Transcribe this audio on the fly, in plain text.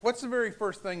what's the very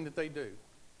first thing that they do?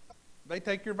 They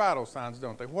take your vital signs,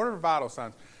 don't they? What are vital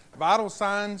signs? Vital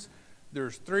signs,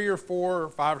 there's 3 or 4 or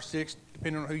 5 or 6,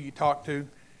 depending on who you talk to,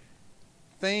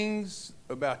 things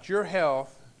about your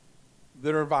health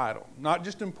that are vital. Not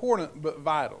just important, but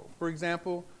vital. For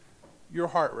example, your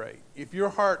heart rate. If your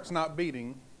heart's not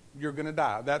beating, you're going to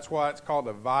die. That's why it's called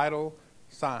a vital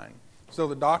sign. So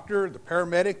the doctor, the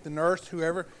paramedic, the nurse,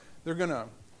 whoever, they're going to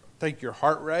take your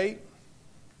heart rate,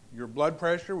 your blood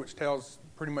pressure, which tells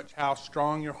pretty much how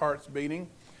strong your heart's beating.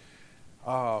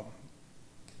 They're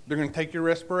going to take your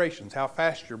respirations, how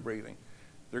fast you're breathing.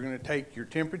 They're going to take your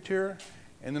temperature,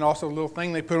 and then also a little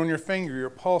thing they put on your finger, your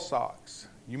pulse ox.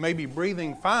 You may be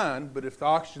breathing fine, but if the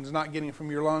oxygen's not getting from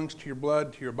your lungs to your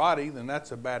blood to your body, then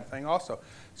that's a bad thing also.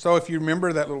 So if you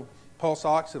remember that little pulse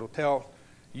ox, it'll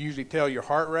usually tell your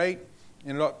heart rate,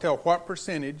 and it'll tell what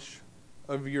percentage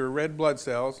of your red blood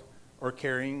cells are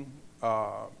carrying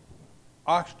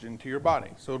oxygen to your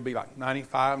body. So it'll be like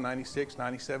 95, 96,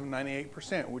 97,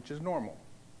 98%, which is normal.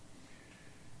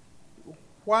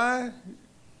 Why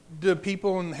do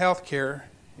people in healthcare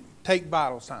take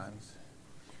vital signs?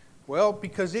 Well,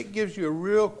 because it gives you a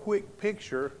real quick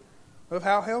picture of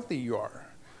how healthy you are.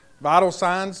 Vital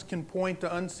signs can point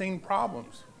to unseen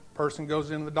problems. Person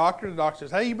goes in the doctor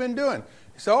says, "How you been doing?"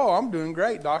 He says, "Oh, I'm doing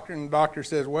great, doctor." And the doctor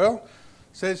says, "Well,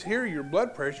 says here your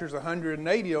blood pressure is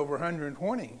 180 over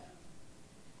 120.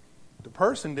 The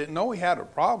person didn't know he had a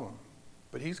problem,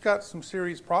 but he's got some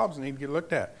serious problems and need to get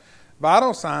looked at.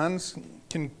 Vital signs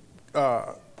can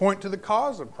point to the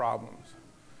cause of problems.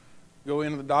 Go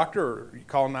into the doctor or you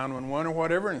call 911 or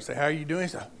whatever and say, "How are you doing?" He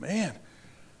says, "Man,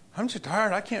 I'm just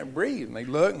tired. I can't breathe." And they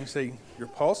look and say, "Your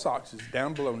pulse ox is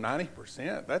down below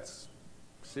 90%. That's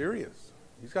serious.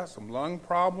 He's got some lung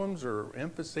problems or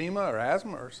emphysema or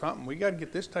asthma or something. We got to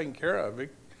get this taken care of.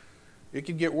 It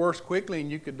could get worse quickly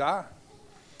and you could die."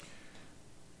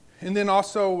 And then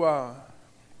also,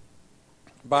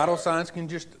 vital signs can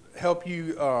just help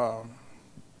you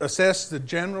assess the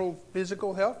general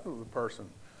physical health of the person.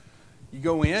 You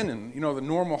go in and, the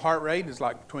normal heart rate is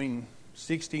like between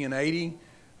 60 and 80.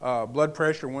 Blood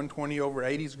pressure, 120 over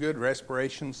 80 is good.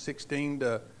 Respiration, 16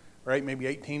 to, or 8, maybe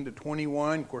 18 to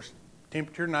 21. Of course,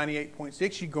 temperature,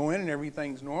 98.6. You go in and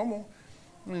everything's normal.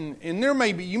 And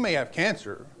you may have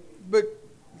cancer, but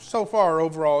so far,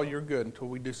 overall, you're good until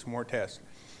we do some more tests.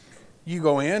 You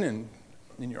go in and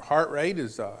your heart rate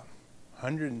is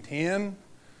 110.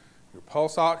 Your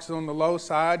pulse ox is on the low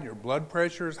side. Your blood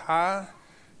pressure is high.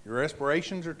 Your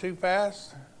respirations are too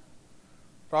fast.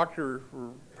 Doctor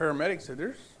or paramedic said,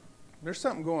 there's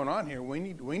something going on here. We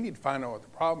need to find out what the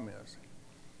problem is.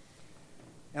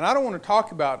 And I don't want to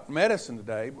talk about medicine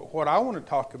today, but what I want to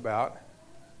talk about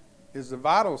is the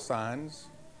vital signs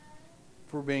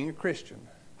for being a Christian.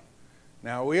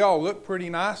 Now, we all look pretty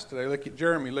nice today. Look at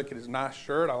Jeremy. Look at his nice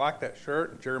shirt. I like that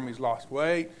shirt. Jeremy's lost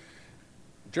weight.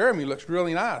 Jeremy looks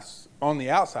really nice on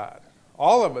the outside.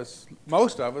 All of us,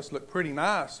 most of us, look pretty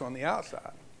nice on the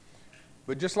outside.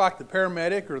 But just like the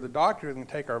paramedic or the doctor can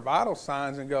take our vital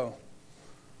signs and go,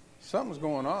 something's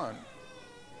going on.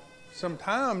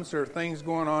 Sometimes there are things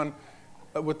going on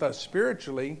with us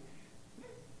spiritually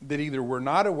that either we're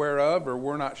not aware of or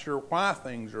we're not sure why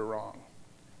things are wrong.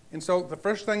 And so the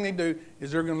first thing they do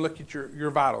is they're going to look at your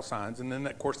vital signs. And then,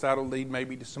 of course, that'll lead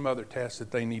maybe to some other tests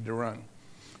that they need to run.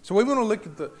 So we want to look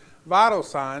at the vital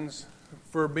signs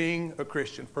for being a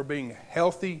Christian, for being a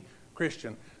healthy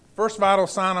Christian. First vital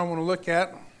sign I want to look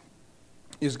at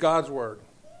is God's Word.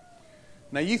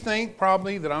 Now, you think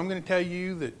probably that I'm going to tell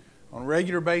you that on a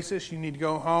regular basis you need to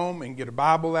go home and get a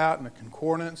Bible out and a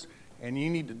concordance, and you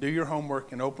need to do your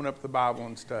homework and open up the Bible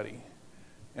and study.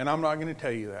 And I'm not going to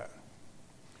tell you that.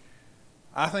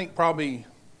 I think probably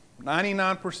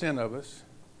 99% of us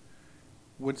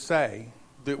would say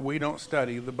that we don't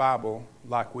study the Bible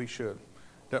like we should.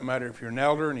 Doesn't matter if you're an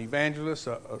elder, an evangelist,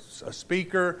 a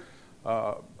speaker,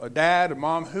 a dad, a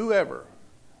mom, whoever.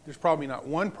 There's probably not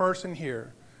one person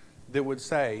here that would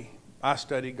say, I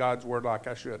study God's Word like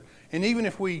I should. And even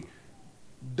if we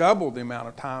doubled the amount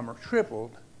of time or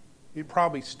tripled, it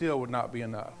probably still would not be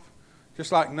enough.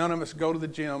 Just like none of us go to the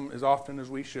gym as often as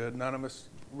we should, none of us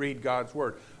read God's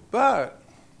Word. But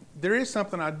there is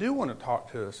something I do want to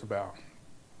talk to us about.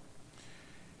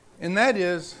 And that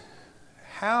is,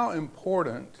 how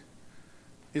important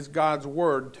is God's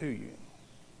Word to you?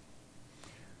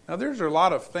 Now, there's a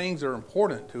lot of things that are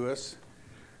important to us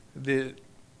that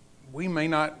we may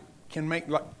not can make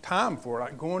time for,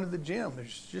 like going to the gym.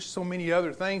 There's just so many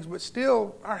other things, but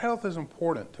still, our health is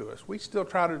important to us. We still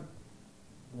try to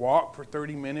walk for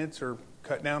 30 minutes or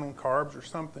cut down on carbs or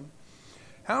something.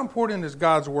 How important is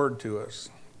God's Word to us?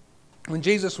 When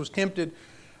Jesus was tempted,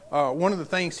 one of the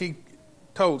things he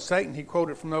told Satan, he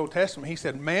quoted from the Old Testament, he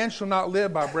said, "Man shall not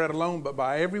live by bread alone, but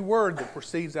by every word that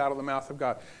proceeds out of the mouth of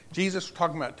God." Jesus was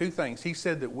talking about two things. He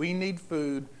said that we need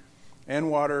food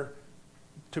and water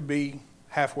to be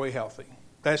halfway healthy.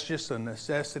 That's just a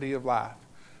necessity of life.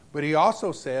 But he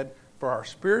also said for our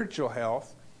spiritual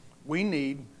health, we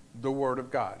need the Word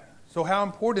of God. So how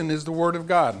important is the Word of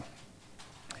God?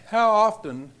 How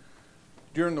often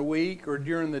during the week or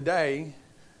during the day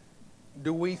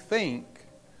do we think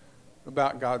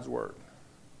about God's Word?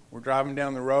 We're driving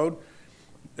down the road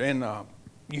and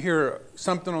you hear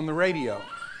something on the radio.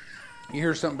 You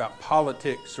hear something about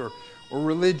politics or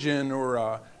religion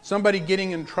or somebody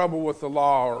getting in trouble with the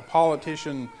law or a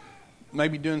politician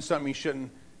maybe doing something he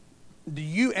shouldn't. Do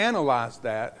you analyze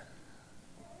that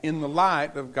in the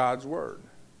light of God's Word?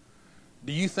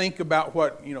 Do you think about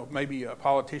what, maybe a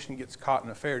politician gets caught in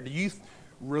an affair? Do you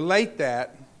relate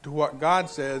that to what God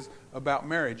says about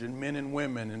marriage and men and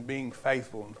women and being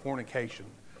faithful and fornication?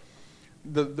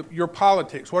 Your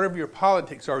politics, whatever your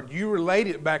politics are, do you relate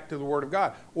it back to the Word of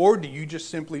God? Or do you just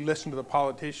simply listen to the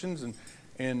politicians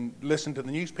and listen to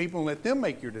the news people and let them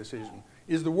make your decision?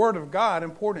 Is the Word of God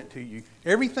important to you?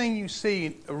 Everything you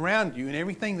see around you and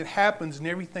everything that happens and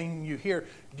everything you hear,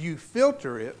 do you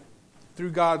filter it through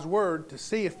God's Word to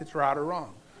see if it's right or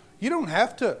wrong? You don't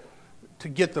have to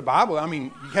get the Bible. I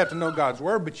mean, you have to know God's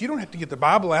Word, but you don't have to get the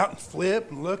Bible out and flip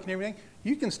and look and everything.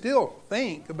 You can still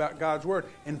think about God's Word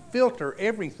and filter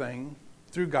everything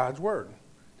through God's Word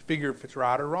to figure if it's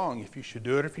right or wrong, if you should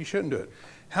do it or if you shouldn't do it.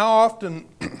 How often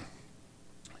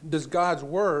does God's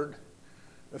Word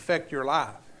affect your life?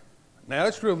 Now,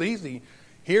 it's real easy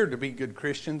here to be good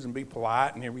Christians and be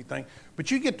polite and everything, but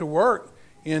you get to work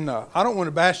in, I don't want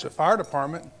to bash the fire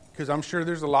department because I'm sure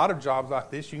there's a lot of jobs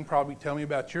like this. You can probably tell me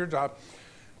about your job.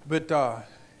 But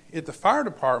at the fire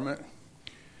department,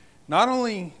 not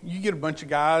only you get a bunch of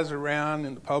guys around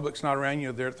and the public's not around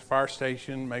you, they're at the fire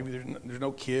station, maybe there's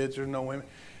no kids, there's no women.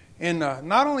 And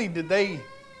not only did they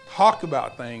talk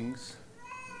about things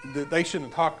that they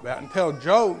shouldn't have talked about and tell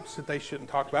jokes that they shouldn't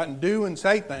talk about and do and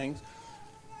say things,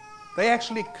 they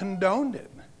actually condoned it.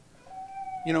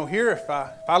 Here if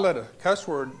I let a cuss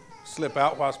word slip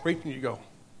out while I was preaching, you go,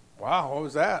 "Wow, what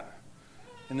was that?"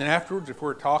 And then afterwards, if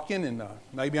we're talking and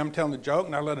maybe I'm telling a joke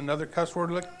and I let another cuss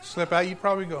word slip out, you'd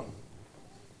probably go,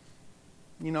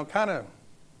 kind of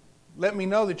let me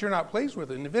know that you're not pleased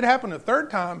with it. And if it happened a third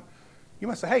time, you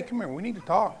might say, "Hey, come here, we need to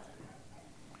talk."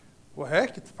 Well,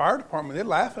 heck, at the fire department, they'd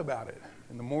laugh about it.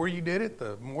 And the more you did it,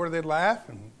 the more they'd laugh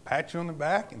and pat you on the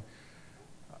back. And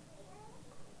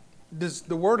does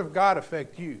the Word of God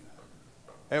affect you?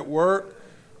 At work,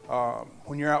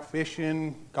 when you're out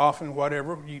fishing, golfing,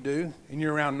 whatever you do, and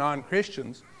you're around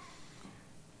non-Christians,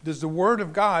 does the Word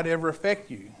of God ever affect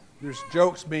you? There's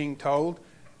jokes being told,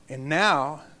 and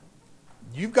now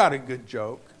you've got a good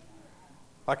joke.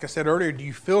 Like I said earlier, do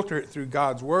you filter it through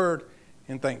God's Word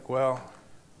and think, well,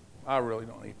 I really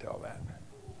don't need to tell that?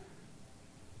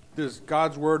 Does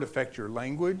God's Word affect your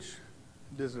language?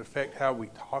 Does it affect how we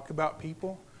talk about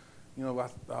people?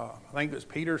 I think it was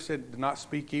Peter said, "Do not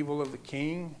speak evil of the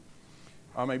king."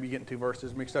 I may be getting two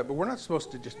verses mixed up, but we're not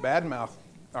supposed to just badmouth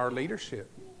our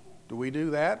leadership. Do we do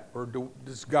that? Or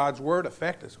does God's Word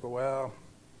affect us? Well,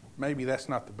 maybe that's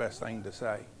not the best thing to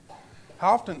say.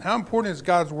 How important is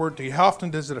God's Word to you? How often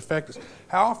does it affect us?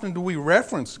 How often do we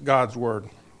reference God's Word?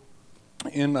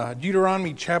 In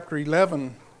Deuteronomy chapter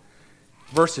 11,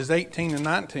 verses 18 and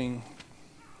 19,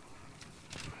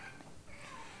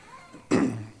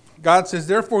 God says,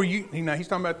 "Therefore you," he's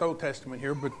talking about the Old Testament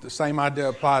here, but the same idea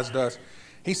applies to us.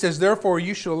 He says, "Therefore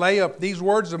you shall lay up these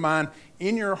words of mine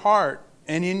in your heart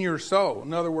and in your soul."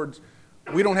 In other words,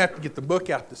 we don't have to get the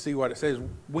book out to see what it says.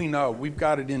 We know. We've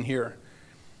got it in here.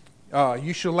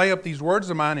 "You shall lay up these words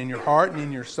of mine in your heart and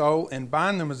in your soul and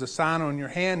bind them as a sign on your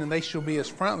hand, and they shall be as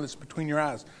frontlets between your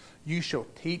eyes. You shall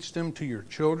teach them to your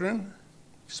children,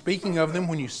 speaking of them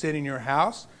when you sit in your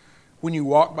house, when you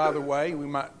walk by the way," we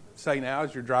might say now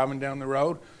as you're driving down the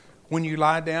road, "when you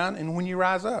lie down and when you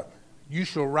rise up. You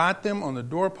shall write them on the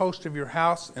doorpost of your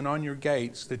house and on your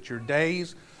gates, that your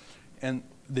days and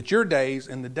the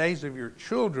days of your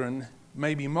children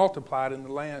may be multiplied in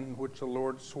the land which the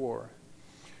Lord swore."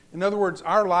 In other words,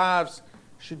 our lives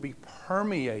should be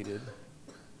permeated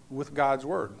with God's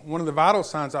Word. One of the vital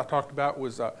signs I talked about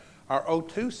was our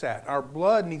O2 sat. Our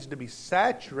blood needs to be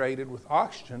saturated with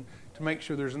oxygen to make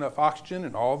sure there's enough oxygen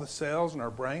in all the cells in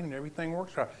our brain and everything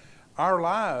works right. Our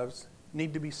lives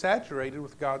need to be saturated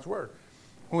with God's Word.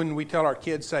 When we tell our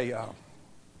kids, say,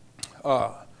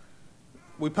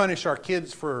 we punish our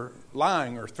kids for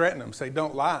lying or threaten them, say,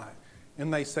 "Don't lie."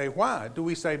 And they say, why? Do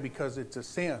we say because it's a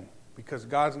sin? Because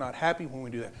God's not happy when we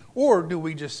do that? Or do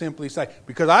we just simply say,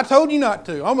 because I told you not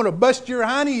to, I'm going to bust your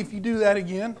hiney if you do that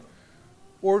again?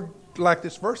 Or like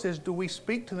this verse says, do we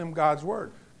speak to them God's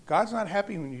word? God's not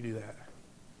happy when you do that.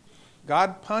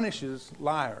 God punishes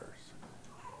liars.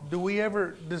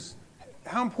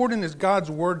 How important is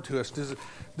God's word to us?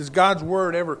 Does God's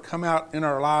word ever come out in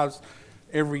our lives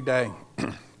every day?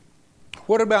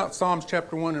 What about Psalms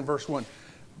chapter 1 and verse 1?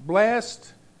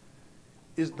 Blessed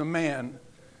is the man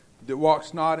that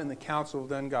walks not in the counsel of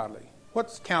the ungodly.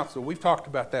 What's counsel? We've talked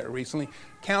about that recently.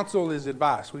 Counsel is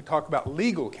advice. We talk about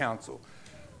legal counsel.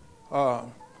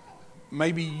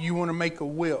 Maybe you want to make a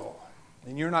will,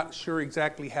 and you're not sure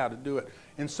exactly how to do it.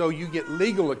 And so you get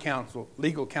legal counsel.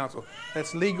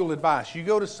 That's legal advice. You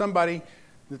go to somebody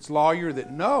that's a lawyer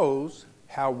that knows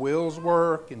how wills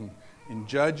work and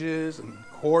judges and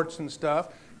courts and stuff,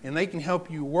 and they can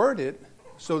help you word it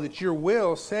so that your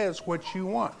will says what you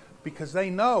want, because they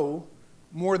know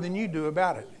more than you do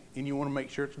about it. And you want to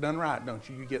make sure it's done right, don't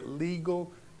you? You get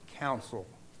legal counsel.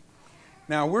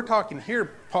 Now, we're talking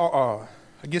here, Paul,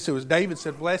 I guess it was David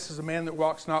said, blessed is the man that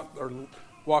walks not in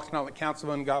the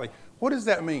counsel of ungodly. What does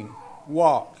that mean?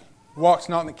 Walks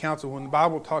not in the counsel. When the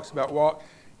Bible talks about walk,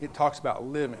 it talks about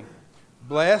living.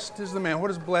 Blessed is the man. What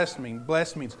does blessed mean?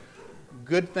 Blessed means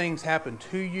good things happen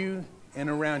to you and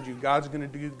around you. God's going to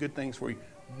do good things for you.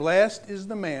 Blessed is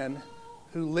the man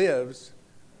who lives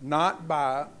not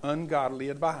by ungodly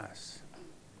advice.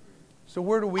 So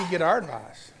where do we get our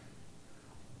advice?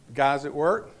 The guys at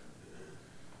work?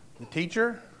 The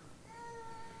teacher?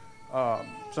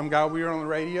 Some guy we were on the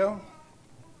radio?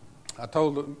 I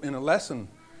told in a lesson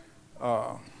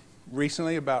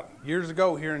recently, about years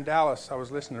ago here in Dallas, I was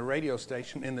listening to a radio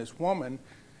station, and this woman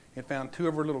had found two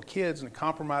of her little kids in a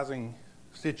compromising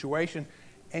situation,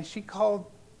 and she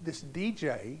called this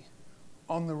DJ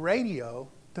on the radio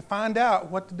to find out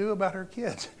what to do about her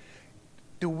kids.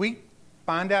 Do we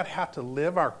find out how to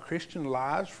live our Christian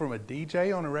lives from a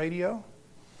DJ on a radio?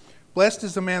 Blessed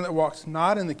is the man that walks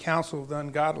not in the counsel of the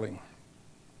ungodly.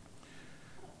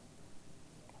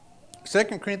 2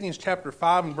 Corinthians chapter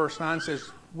 5 and verse 9 says,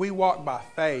 we walk by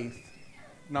faith,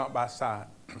 not by sight.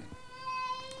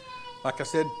 Like I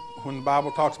said, when the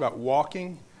Bible talks about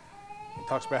walking, it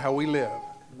talks about how we live.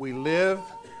 We live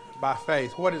by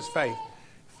faith. What is faith?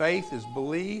 Faith is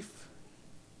belief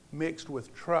mixed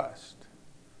with trust.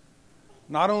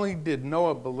 Not only did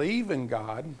Noah believe in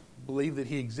God, believe that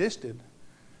he existed,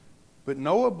 but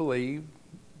Noah believed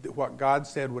that what God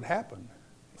said would happen.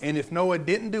 And if Noah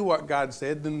didn't do what God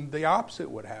said, then the opposite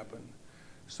would happen.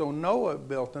 So Noah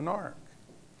built an ark.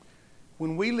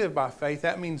 When we live by faith,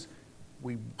 that means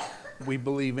we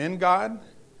believe in God,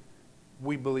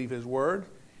 we believe His Word,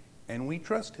 and we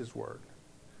trust His Word.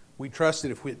 We trust that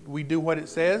if we do what it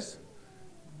says,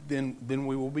 then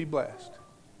we will be blessed.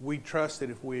 We trust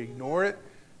that if we ignore it,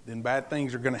 then bad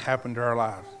things are going to happen to our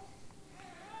lives.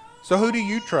 So who do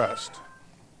you trust?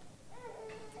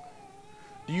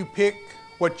 Do you pick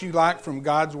what you like from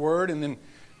God's Word and then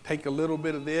take a little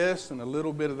bit of this and a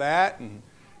little bit of that and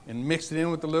mix it in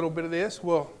with a little bit of this?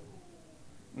 Well,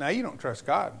 now you don't trust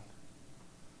God,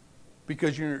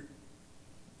 because you're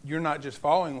not just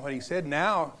following what He said.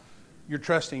 Now you're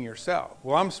trusting yourself.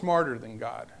 Well, I'm smarter than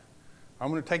God. I'm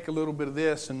going to take a little bit of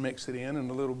this and mix it in and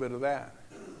a little bit of that.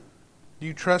 Do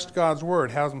you trust God's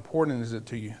Word? How important is it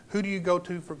to you? Who do you go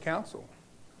to for counsel?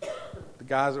 The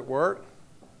guys at work?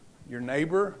 Your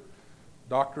neighbor?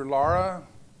 Dr. Laura?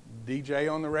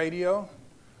 DJ on the radio?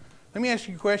 Let me ask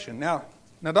you a question. Now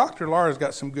Dr. Laura's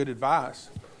got some good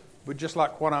advice, but just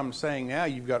like what I'm saying now,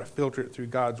 you've got to filter it through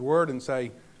God's Word and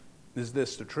say, is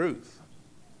this the truth?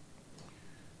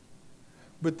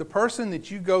 But the person that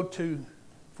you go to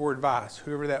for advice,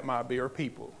 whoever that might be, or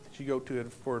people that you go to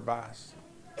for advice,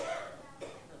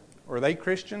 are they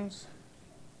Christians?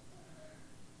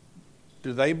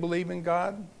 Do they believe in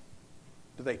God?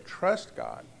 Do they trust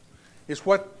God? It's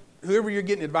whoever you're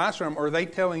getting advice from, are they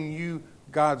telling you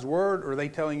God's Word, or are they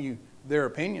telling you their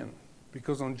opinion?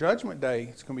 Because on Judgment Day,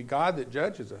 it's going to be God that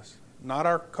judges us, not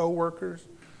our co-workers,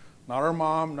 not our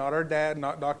mom, not our dad,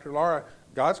 not Dr. Laura.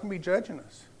 God's going to be judging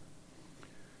us.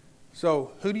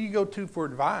 So who do you go to for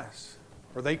advice?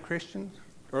 Are they Christians?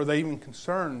 Or are they even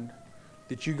concerned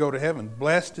that you go to heaven?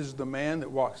 Blessed is the man that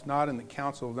walks not in the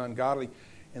counsel of the ungodly,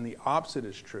 and the opposite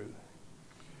is true.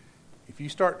 If you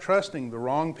start trusting the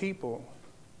wrong people,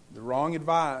 the wrong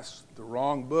advice, the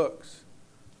wrong books,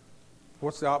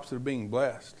 what's the opposite of being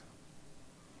blessed?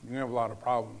 You're going to have a lot of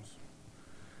problems.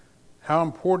 How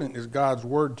important is God's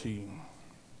Word to you?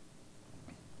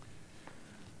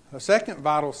 A second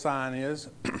vital sign is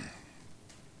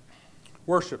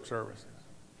worship services.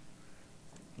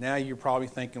 Now you're probably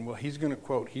thinking, well, he's going to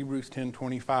quote Hebrews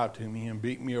 10:25 to me and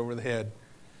beat me over the head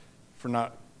for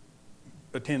not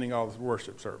attending all the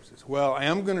worship services. Well, I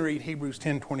am going to read Hebrews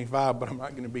 10:25, but I'm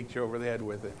not going to beat you over the head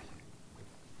with it.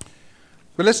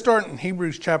 But let's start in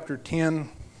Hebrews chapter 10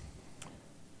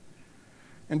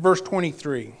 and verse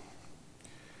 23.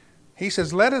 He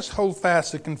says, "Let us hold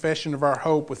fast the confession of our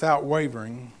hope without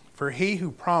wavering, for he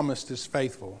who promised is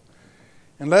faithful.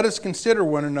 And let us consider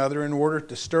one another in order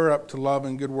to stir up to love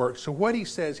and good works." So what he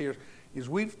says here is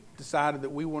we've decided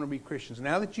that we want to be Christians.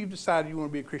 Now that you've decided you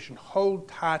want to be a Christian, hold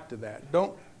tight to that.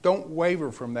 Don't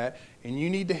waver from that. And you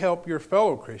need to help your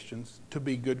fellow Christians to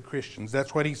be good Christians.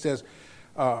 That's what he says.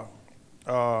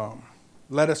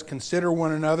 Let us consider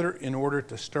one another in order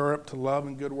to stir up to love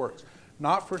and good works.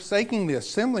 Not forsaking the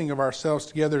assembling of ourselves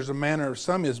together as a manner of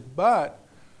some is, but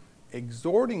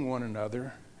exhorting one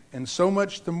another, and so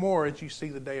much the more as you see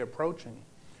the day approaching.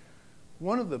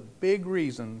 One of the big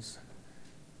reasons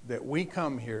that we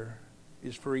come here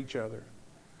is for each other.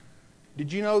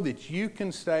 Did you know that you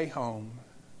can stay home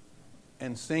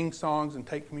and sing songs and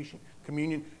take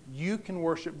communion? You can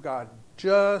worship God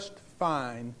just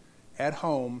fine at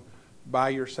home by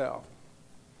yourself.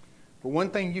 But one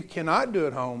thing you cannot do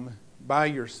at home by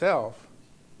yourself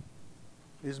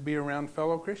is be around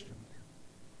fellow Christians.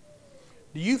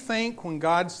 Do you think when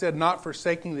God said not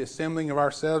forsaking the assembling of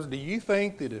ourselves, do you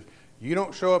think that if you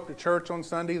don't show up to church on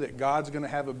Sunday that God's going to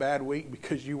have a bad week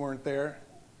because you weren't there?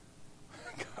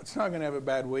 God's not going to have a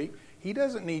bad week. He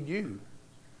doesn't need you.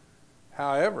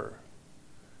 However,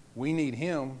 we need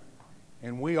Him,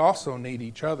 and we also need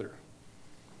each other.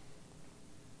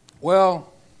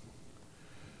 Well,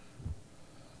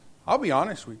 I'll be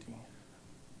honest with you.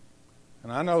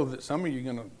 And I know that some of you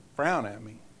are going to frown at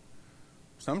me.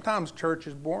 Sometimes church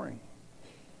is boring.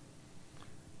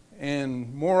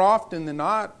 And more often than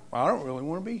not, I don't really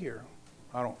want to be here.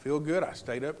 I don't feel good. I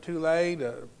stayed up too late.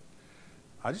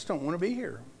 I just don't want to be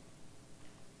here.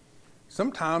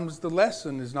 Sometimes the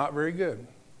lesson is not very good.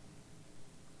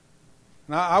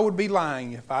 Now, I would be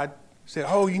lying if I said,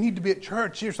 "Oh, you need to be at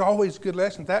church. There's always good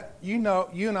lessons." That you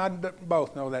and I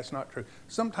both know that's not true.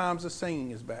 Sometimes the singing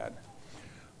is bad.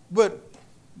 But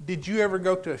did you ever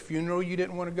go to a funeral you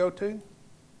didn't want to go to?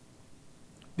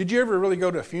 Did you ever really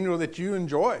go to a funeral that you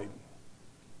enjoyed?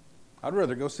 I'd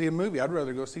rather go see a movie. I'd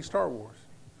rather go see Star Wars.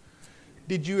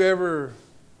 Did you ever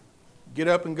get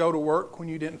up and go to work when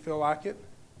you didn't feel like it?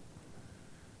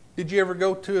 Did you ever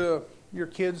go to your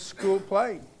kid's school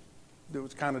play that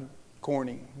was kind of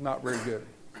corny, not very good?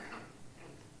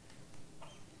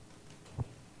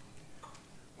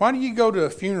 Why do you go to a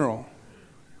funeral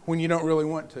when you don't really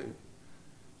want to?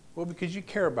 Well, because you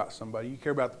care about somebody. You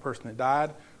care about the person that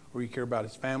died, or you care about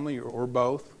his family, or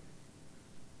both.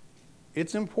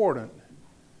 It's important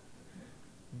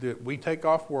that we take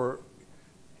off work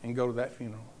and go to that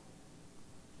funeral.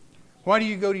 Why do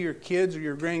you go to your kids' or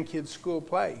your grandkids' school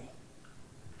play?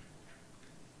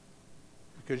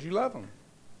 Because you love them.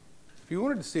 If you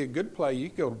wanted to see a good play, you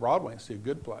could go to Broadway and see a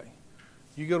good play.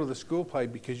 You go to the school play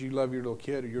because you love your little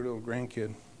kid or your little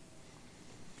grandkid.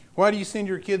 Why do you send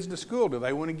your kids to school? Do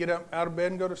they want to get up out of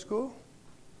bed and go to school?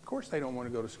 Of course they don't want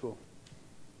to go to school.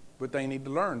 But they need to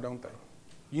learn, don't they?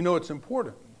 You know it's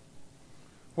important.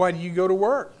 Why do you go to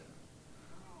work?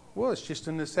 Well, it's just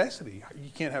a necessity. You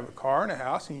can't have a car and a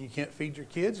house, and you can't feed your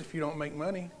kids if you don't make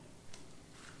money.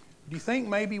 Do you think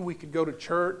maybe we could go to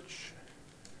church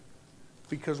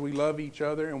because we love each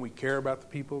other and we care about the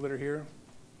people that are here?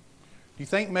 Do you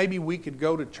think maybe we could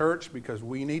go to church because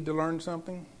we need to learn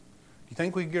something? Do you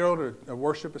think we could go to a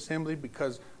worship assembly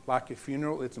because, like a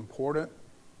funeral, it's important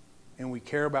and we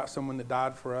care about someone that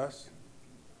died for us?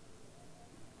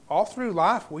 All through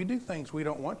life, we do things we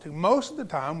don't want to. Most of the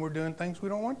time, we're doing things we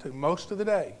don't want to. Most of the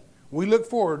day. We look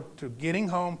forward to getting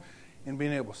home and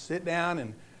being able to sit down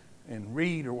and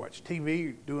read or watch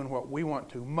TV, doing what we want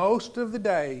to. Most of the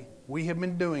day, we have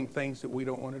been doing things that we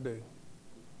don't want to do.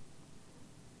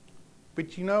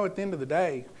 But you know, at the end of the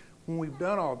day, when we've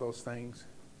done all those things,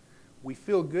 we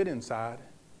feel good inside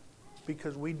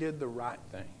because we did the right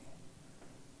thing.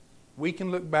 We can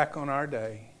look back on our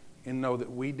day and know that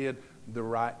we did the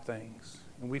right things,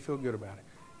 and we feel good about it.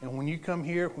 And when you come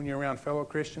here, when you're around fellow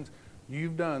Christians,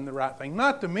 you've done the right thing.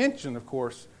 Not to mention, of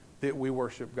course, that we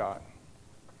worship God.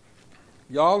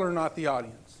 Y'all are not the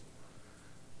audience.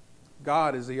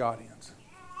 God is the audience.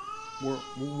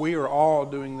 We are all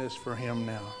doing this for Him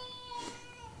now.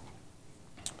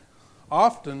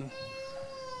 Often,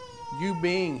 you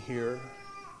being here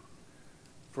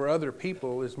for other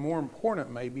people is more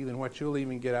important maybe than what you'll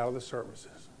even get out of the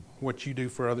services, what you do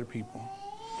for other people.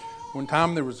 One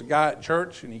time there was a guy at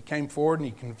church, and he came forward and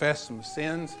he confessed some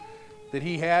sins that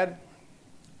he had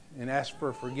and asked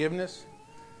for forgiveness.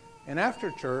 And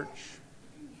after church,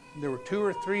 there were 2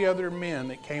 or 3 other men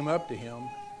that came up to him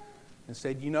and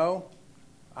said, "You know,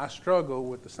 I struggle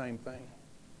with the same thing."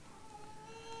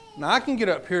 Now, I can get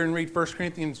up here and read 1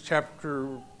 Corinthians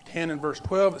chapter 10 and verse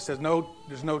 12. It says,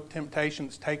 there's no temptation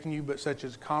that's taken you but such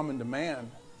as common to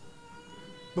man.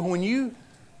 But when you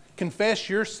confess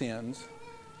your sins,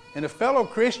 and a fellow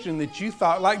Christian that you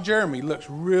thought, like Jeremy, looks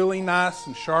really nice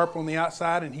and sharp on the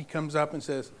outside, and he comes up and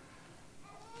says,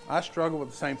 "I struggle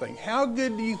with the same thing," how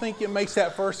good do you think it makes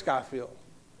that first guy feel?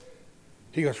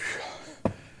 He goes,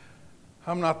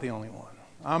 "I'm not the only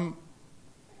one.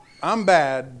 I'm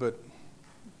bad, but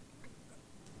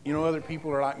other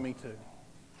people are like me too."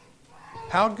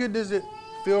 How good does it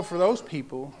feel for those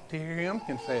people to hear him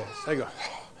confess? They go,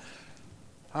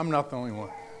 "I'm not the only one.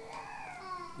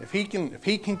 If he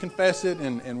can confess it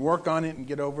and work on it and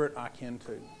get over it, I can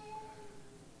too."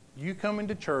 You coming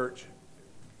to church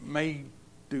may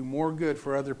do more good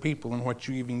for other people than what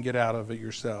you even get out of it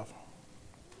yourself.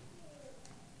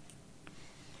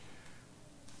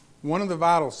 One of the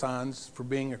vital signs for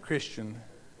being a Christian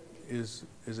is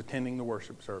attending the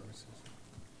worship services.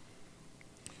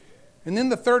 And then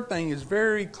the third thing is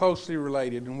very closely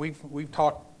related, and we've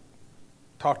talked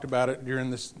about it during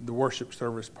the worship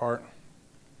service part,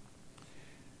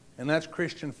 and that's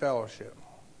Christian fellowship.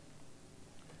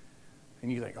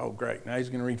 And you think, "Oh, great, now he's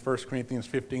going to read 1 Corinthians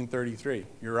 15:33.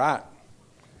 You're right.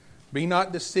 "Be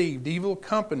not deceived. Evil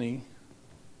company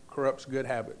corrupts good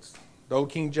habits." The old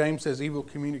King James says evil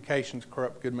communications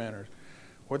corrupt good manners.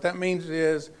 What that means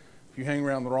is if you hang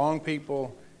around the wrong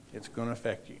people, it's going to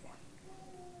affect you.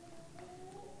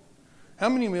 How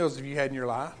many meals have you had in your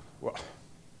life? Well,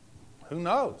 who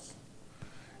knows?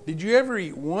 Did you ever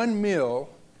eat one meal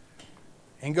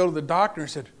and go to the doctor and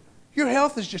said, "Your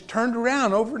health has just turned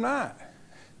around overnight"?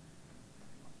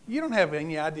 You don't have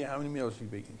any idea how many meals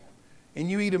you've eaten. And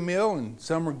you eat a meal and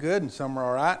some are good and some are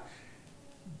all right.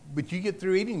 But you get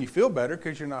through eating, you feel better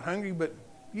because you're not hungry, but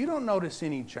you don't notice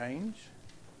any change.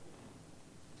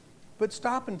 But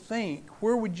stop and think,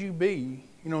 where would you be?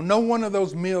 No one of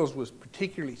those meals was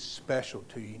particularly special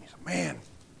to you. And you say, "Man,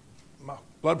 my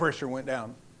blood pressure went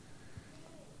down."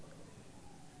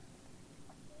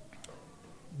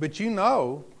 But you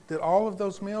know that all of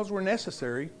those meals were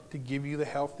necessary to give you the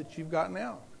health that you've got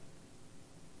now.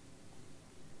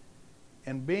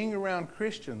 And being around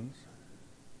Christians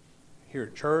here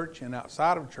at church and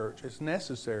outside of church is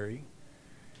necessary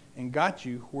and got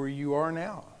you where you are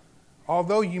now.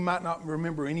 Although you might not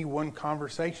remember any one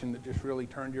conversation that just really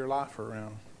turned your life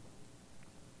around.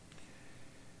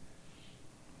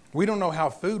 We don't know how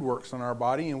food works on our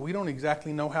body, and we don't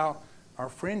exactly know how our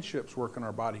friendships work in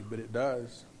our body, but it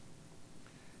does.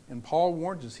 And Paul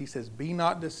warns us, he says, "Be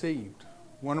not deceived."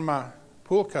 One of my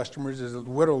pool customers is a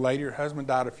widow lady. Her husband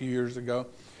died a few years ago.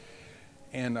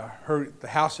 And the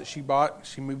house that she bought,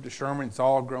 she moved to Sherman. It's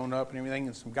all grown up and everything.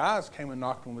 And some guys came and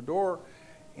knocked on the door,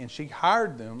 and she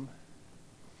hired them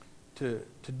to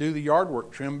do the yard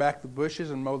work, trim back the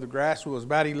bushes and mow the grass. Well, it was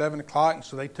about 11 o'clock, and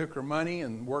so they took her money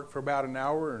and worked for about an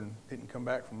hour and didn't come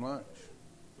back from lunch.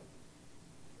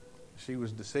 She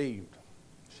was deceived.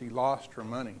 She lost her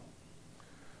money.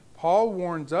 Paul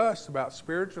warns us about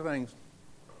spiritual things.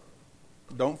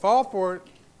 Don't fall for it.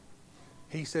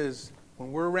 He says,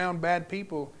 when we're around bad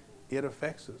people, it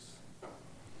affects us.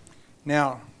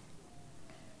 Now,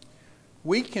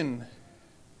 we can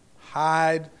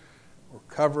hide or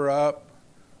cover up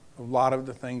a lot of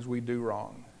the things we do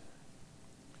wrong.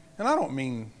 And I don't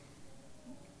mean,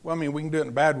 we can do it in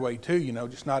a bad way too,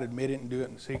 just not admit it and do it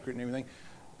in secret and everything.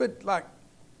 But like,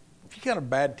 if you got a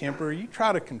bad temper, you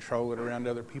try to control it around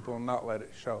other people and not let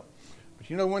it show.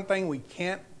 But one thing we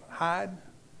can't hide,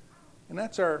 and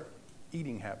that's our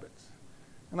eating habits.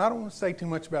 And I don't want to say too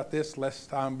much about this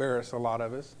lest I embarrass a lot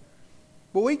of us.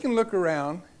 But we can look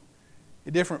around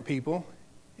at different people,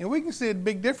 and we can see a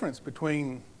big difference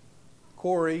between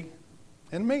Corey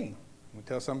and me. We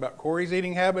tell some about Corey's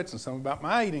eating habits and some about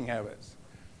my eating habits.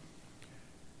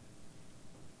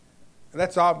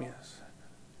 That's obvious.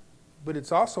 But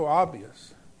it's also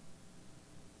obvious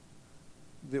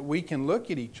that we can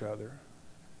look at each other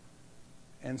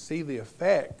and see the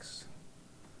effects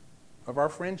of our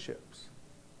friendships,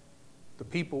 the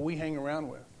people we hang around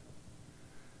with.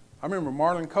 I remember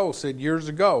Marlon Cole said years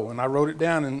ago, and I wrote it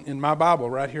down in my Bible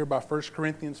right here by 1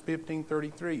 Corinthians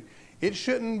 15:33. It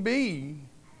shouldn't be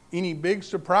any big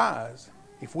surprise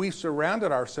if we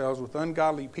surrounded ourselves with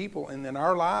ungodly people and then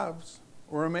our lives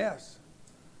were a mess.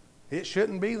 It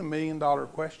shouldn't be the $1 million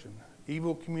question.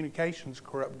 Evil communications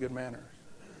corrupt good manners.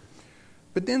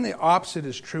 But then the opposite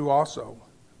is true also.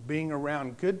 Being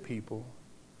around good people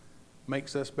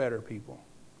makes us better people.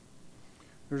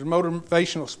 There's a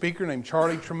motivational speaker named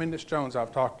Charlie Tremendous Jones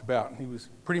I've talked about. He was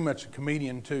pretty much a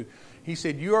comedian too. He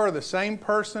said, you are the same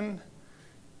person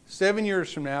 7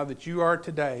 years from now that you are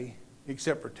today,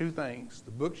 except for two things: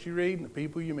 the books you read and the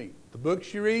people you meet. The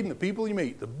books you read and the people you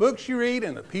meet. The books you read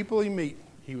and the people you meet,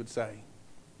 he would say.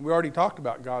 We already talked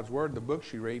about God's Word, the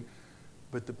books you read,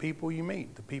 but the people you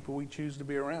meet, the people we choose to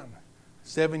be around.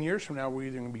 7 years from now, we're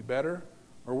either going to be better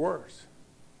or worse.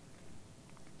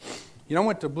 You know, I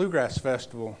went to a Bluegrass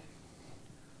Festival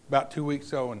about 2 weeks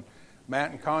ago, and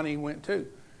Matt and Connie went too.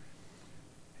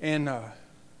 And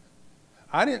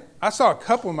I saw a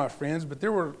couple of my friends, but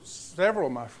there were several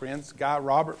of my friends. Guy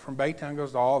Robert from Baytown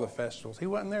goes to all the festivals. He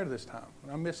wasn't there this time,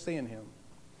 and I missed seeing him.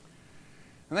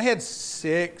 And they had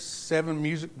 6, 7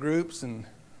 music groups, and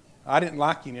I didn't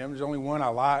like any of them. There's only one I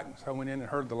liked, so I went in and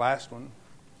heard the last one.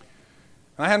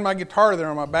 And I had my guitar there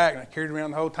on my back, and I carried it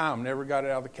around the whole time. Never got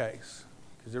it out of the case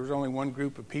because there was only one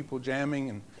group of people jamming,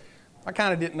 and I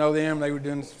kind of didn't know them. They were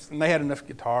doing, and they had enough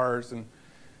guitars, and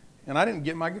I didn't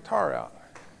get my guitar out.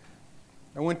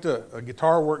 I went to a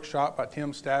guitar workshop by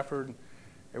Tim Stafford, and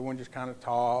everyone just kind of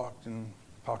talked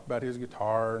about his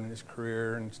guitar and his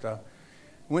career and stuff.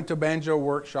 Went to a banjo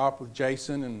workshop with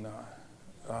Jason, and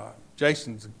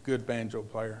Jason's a good banjo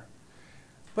player.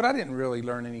 But I didn't really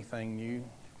learn anything new.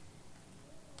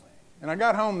 And I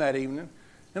got home that evening,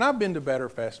 and I've been to better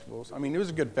festivals. I mean, it was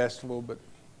a good festival, but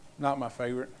not my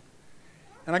favorite.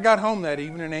 And I got home that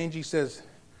evening, and Angie says,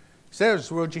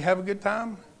 well, did you have a good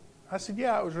time? I said,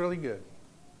 yeah, it was really good.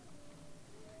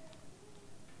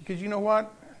 Because you know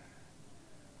what?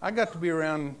 I got to be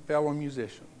around fellow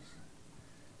musicians.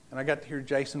 And I got to hear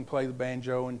Jason play the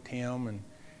banjo and Tim,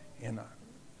 and I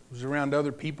was around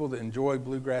other people that enjoy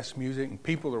bluegrass music, and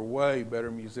people are way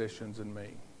better musicians than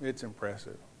me. It's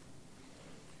impressive.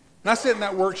 And I sat in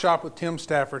that workshop with Tim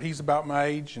Stafford. He's about my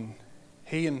age, and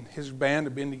he and his band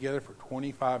have been together for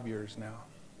 25 years now.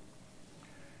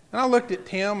 And I looked at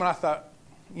Tim, and I thought,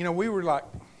 you know, we were like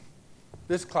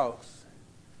this close.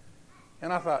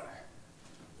 And I thought,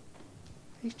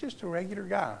 he's just a regular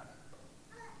guy.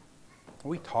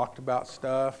 We talked about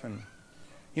stuff, and,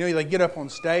 you know, they get up on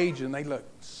stage, and they look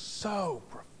so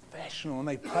professional, and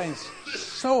they play, and it's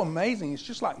so amazing. It's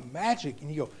just like magic.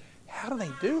 And you go, how do they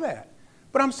do that?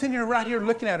 But I'm sitting here right here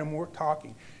looking at him, and we're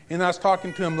talking. And I was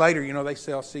talking to him later. You know, they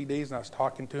sell CDs, and I was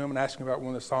talking to him and asking about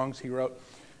one of the songs he wrote.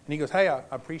 And he goes, hey, I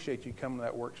appreciate you coming to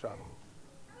that workshop.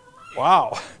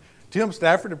 Wow. Tim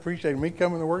Stafford appreciated me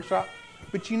coming to the workshop.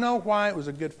 But you know why it was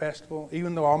a good festival?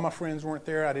 Even though all my friends weren't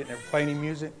there, I didn't ever play any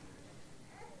music.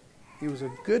 It was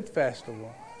a good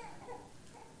festival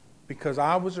because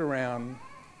I was around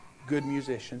good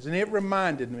musicians. And it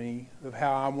reminded me of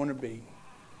how I want to be.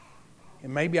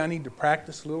 And maybe I need to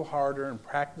practice a little harder and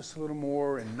practice a little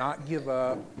more and not give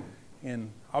up.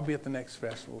 And I'll be at the next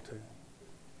festival too.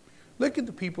 Look at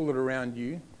the people that are around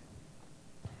you.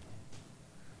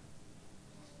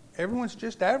 Everyone's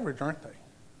just average, aren't they?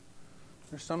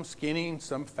 There's some skinny and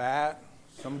some fat,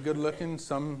 some good looking,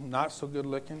 some not so good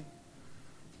looking.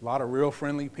 A lot of real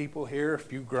friendly people here, a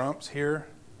few grumps here.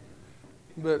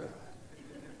 But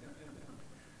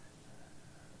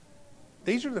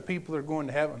these are the people that are going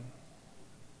to heaven.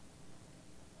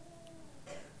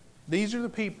 These are the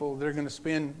people that are going to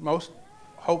spend,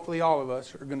 hopefully all of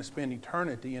us, are going to spend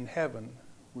eternity in heaven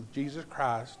with Jesus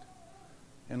Christ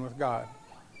and with God.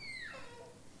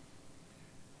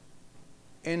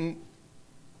 And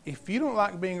if you don't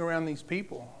like being around these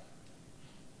people,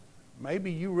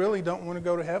 maybe you really don't want to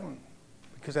go to heaven,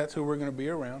 because that's who we're going to be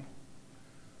around.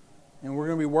 And we're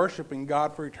going to be worshiping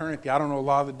God for eternity. I don't know a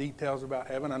lot of the details about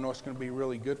heaven. I know it's going to be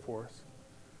really good for us.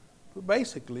 But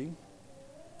basically,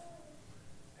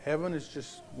 heaven is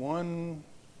just one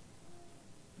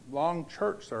long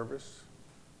church service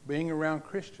being around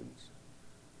Christians.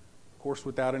 Of course,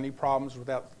 without any problems,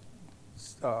 without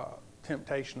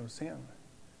temptation of sin.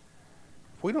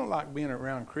 If we don't like being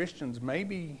around Christians,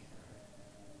 maybe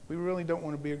we really don't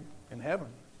want to be in heaven.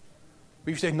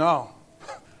 But you say, no,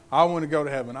 I want to go to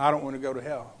heaven. I don't want to go to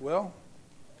hell. Well,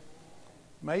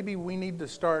 maybe we need to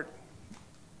start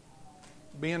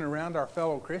being around our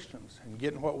fellow Christians and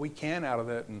getting what we can out of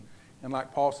that. And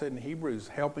like Paul said in Hebrews,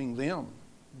 helping them,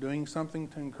 doing something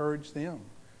to encourage them.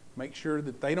 Make sure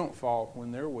that they don't fall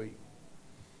when they're weak.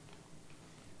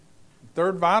 The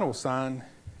third vital sign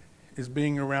is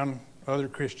being around other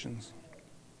Christians.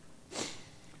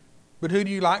 But who do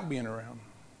you like being around?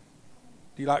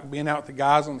 Do you like being out with the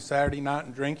guys on Saturday night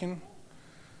and drinking?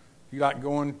 Do you like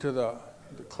going to the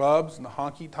the clubs and the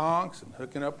honky-tonks and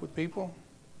hooking up with people?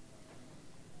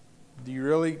 Do you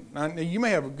really? Now, you may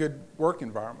have a good work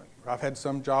environment. I've had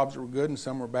some jobs that were good and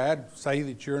some were bad. Say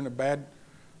that you're in a bad,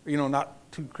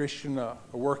 not too Christian a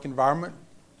work environment.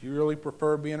 Do you really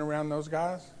prefer being around those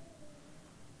guys?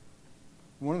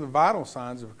 One of the vital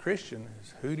signs of a Christian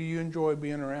is, who do you enjoy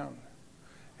being around?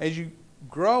 As you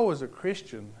grow as a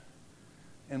Christian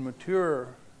and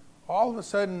mature, all of a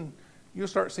sudden you'll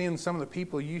start seeing some of the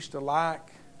people you used to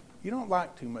like, you don't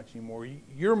like too much anymore.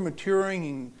 You're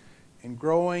maturing and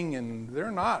growing, and they're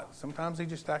not. Sometimes they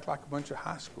just act like a bunch of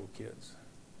high school kids.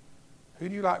 Who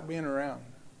do you like being around?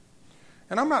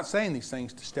 And I'm not saying these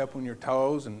things to step on your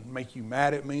toes and make you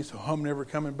mad at me, so I'm never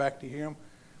coming back to hear them.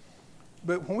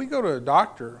 But when we go to a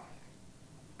doctor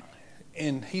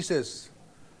and he says,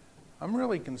 I'm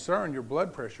really concerned your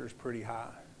blood pressure is pretty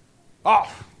high.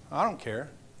 Oh, I don't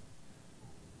care.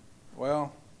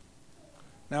 Well,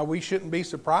 now we shouldn't be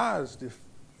surprised if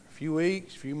a few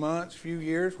weeks, a few months, a few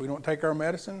years, we don't take our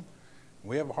medicine,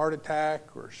 we have a heart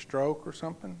attack or a stroke or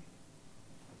something.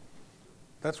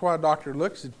 That's why a doctor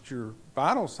looks at your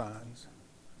vital signs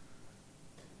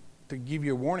to give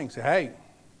you a warning, say, hey,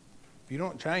 if you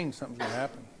don't change, something's going to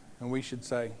happen. And we should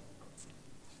say,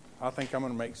 I think I'm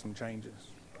going to make some changes.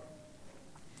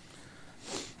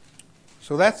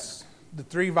 So that's the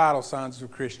three vital signs of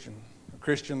a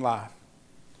Christian life.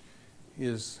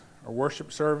 Is our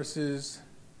worship services,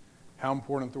 how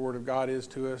important the Word of God is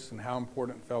to us, and how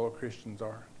important fellow Christians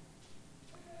are.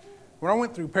 When I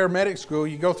went through paramedic school,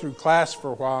 you go through class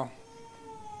for a while,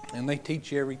 and they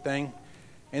teach you everything.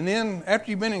 And then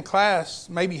after you've been in class,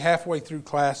 maybe halfway through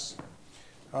class,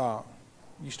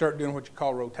 you start doing what you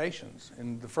call rotations.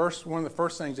 And one of the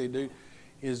first things they do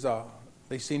is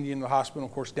they send you into the hospital.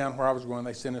 Of course, down where I was going,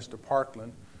 they sent us to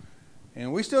Parkland.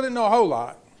 And we still didn't know a whole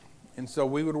lot. And so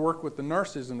we would work with the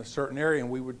nurses in a certain area, and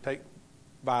we would take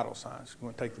vital signs. We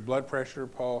would take the blood pressure,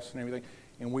 pulse, and everything,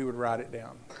 and we would write it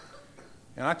down.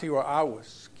 And I tell you what, I was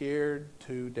scared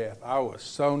to death. I was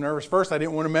so nervous. First, I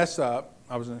didn't want to mess up.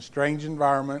 I was in a strange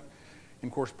environment. And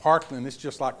of course, Parkland, it's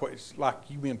just like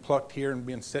you being plucked here and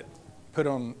being put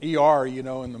on ER,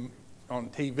 on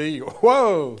TV.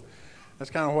 Whoa! That's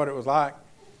kind of what it was like.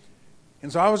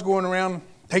 And so I was going around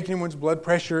taking everyone's blood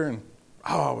pressure, and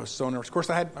I was so nervous. Of course,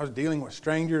 I was dealing with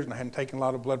strangers, and I hadn't taken a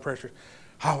lot of blood pressure.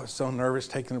 I was so nervous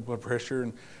taking the blood pressure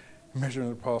and measuring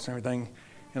the pulse and everything.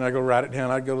 And I'd go write it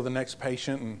down. I'd go to the next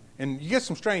patient. And you get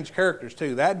some strange characters,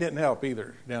 too. That didn't help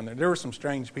either down there. There were some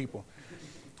strange people.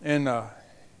 And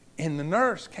the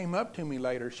nurse came up to me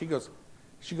later. She goes,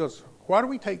 why do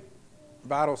we take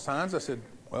vital signs? I said,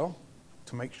 well,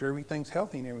 to make sure everything's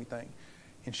healthy and everything.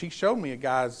 And she showed me a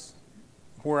guy's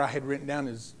where I had written down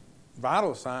his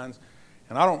vital signs.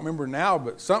 And I don't remember now,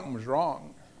 but something was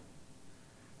wrong.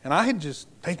 And I had just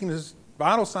taken his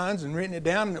vital signs and written it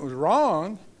down, and it was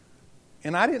wrong.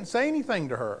 And I didn't say anything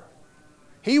to her.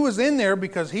 He was in there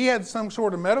because he had some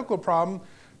sort of medical problem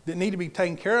that needed to be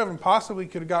taken care of and possibly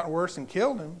could have gotten worse and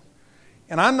killed him.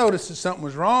 And I noticed that something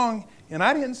was wrong, and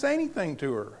I didn't say anything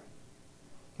to her.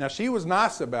 Now, she was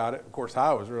nice about it. Of course,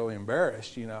 I was really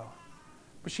embarrassed,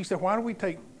 But she said, what are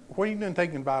you doing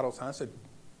taking vital signs? I said,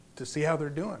 to see how they're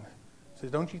doing. She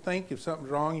said, don't you think if something's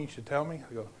wrong, you should tell me?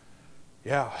 I go,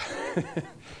 yeah.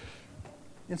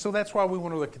 And so that's why we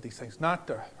want to look at these things, not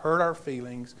to hurt our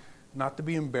feelings, not to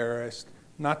be embarrassed,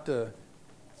 not to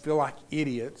feel like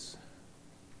idiots.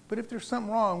 But if there's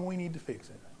something wrong, we need to fix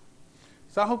it.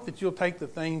 So I hope that you'll take the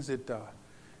things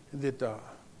that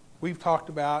we've talked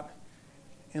about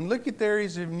and look at the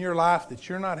areas in your life that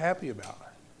you're not happy about.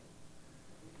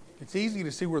 It's easy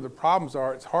to see where the problems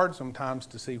are. It's hard sometimes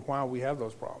to see why we have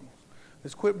those problems.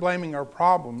 Let's quit blaming our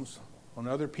problems on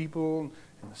other people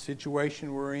and the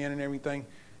situation we're in and everything.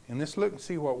 And let's look and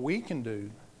see what we can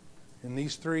do in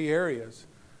these three areas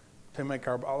to make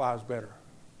our lives better.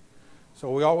 So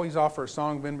we always offer a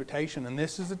song of invitation, and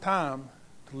this is the time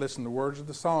to listen to the words of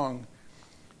the song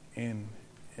and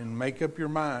make up your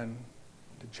mind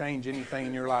to change anything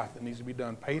in your life that needs to be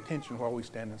done. Pay attention while we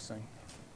stand and sing.